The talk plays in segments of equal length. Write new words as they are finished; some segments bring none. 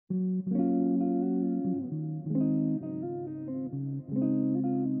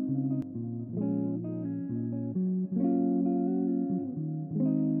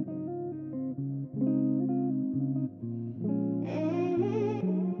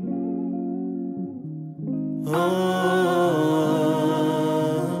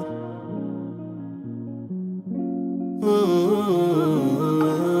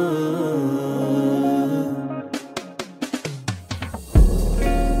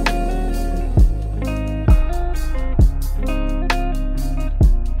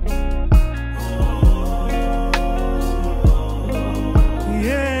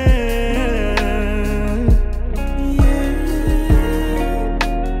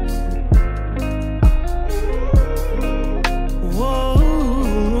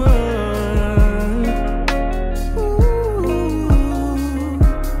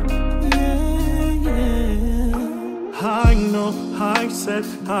I said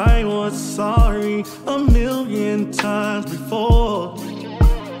I was sorry a million times before.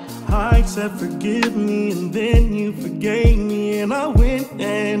 I said forgive me and then you forgave me, and I went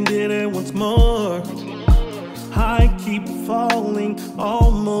and did it once more. I keep falling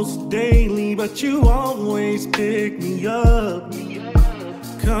almost daily, but you always pick me up.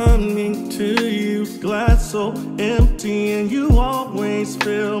 Coming to you, glass so empty, and you always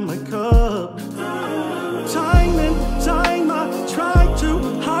fill my cup. Time and time I try to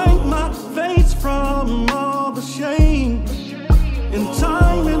hide my face from all the shame, and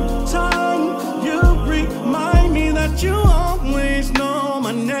time you remind me that you always know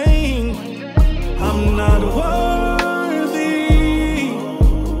my name. I'm not worthy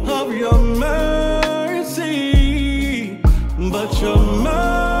of your mercy, but your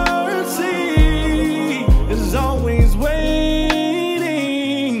mercy is always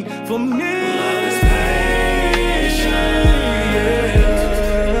waiting for me.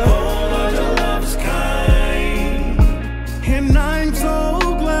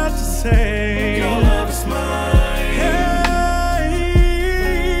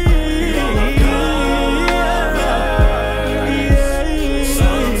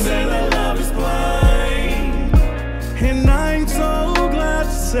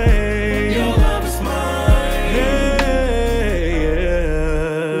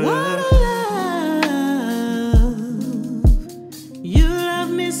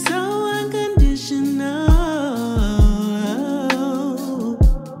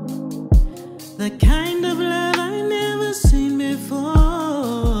 The kind of love I never seen before.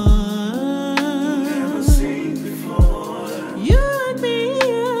 You let me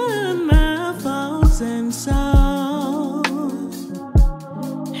in my faults and souls.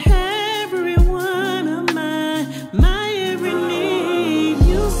 Every one of my every need.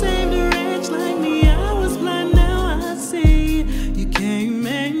 You saved a wretch like me. I was blind, now I see. You came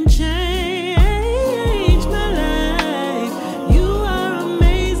and changed my life. You are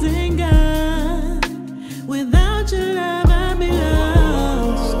amazing, God. Without your love, I'd be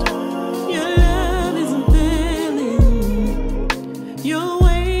lost. Your love isn't failing. Your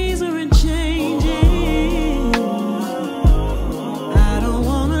ways aren't changing. I don't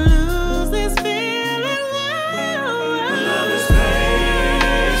wanna lose this feeling. Love is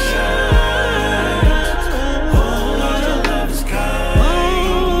patient. Oh, Lord, your love is kind. Oh,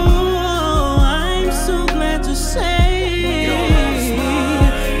 I'm so glad to say.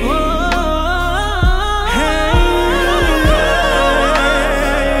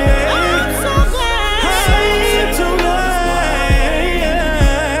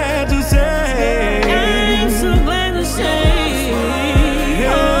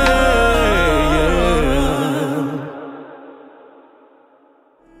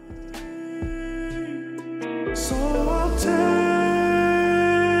 So I'll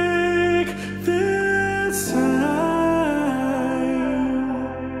take this time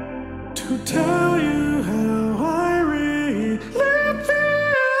to tell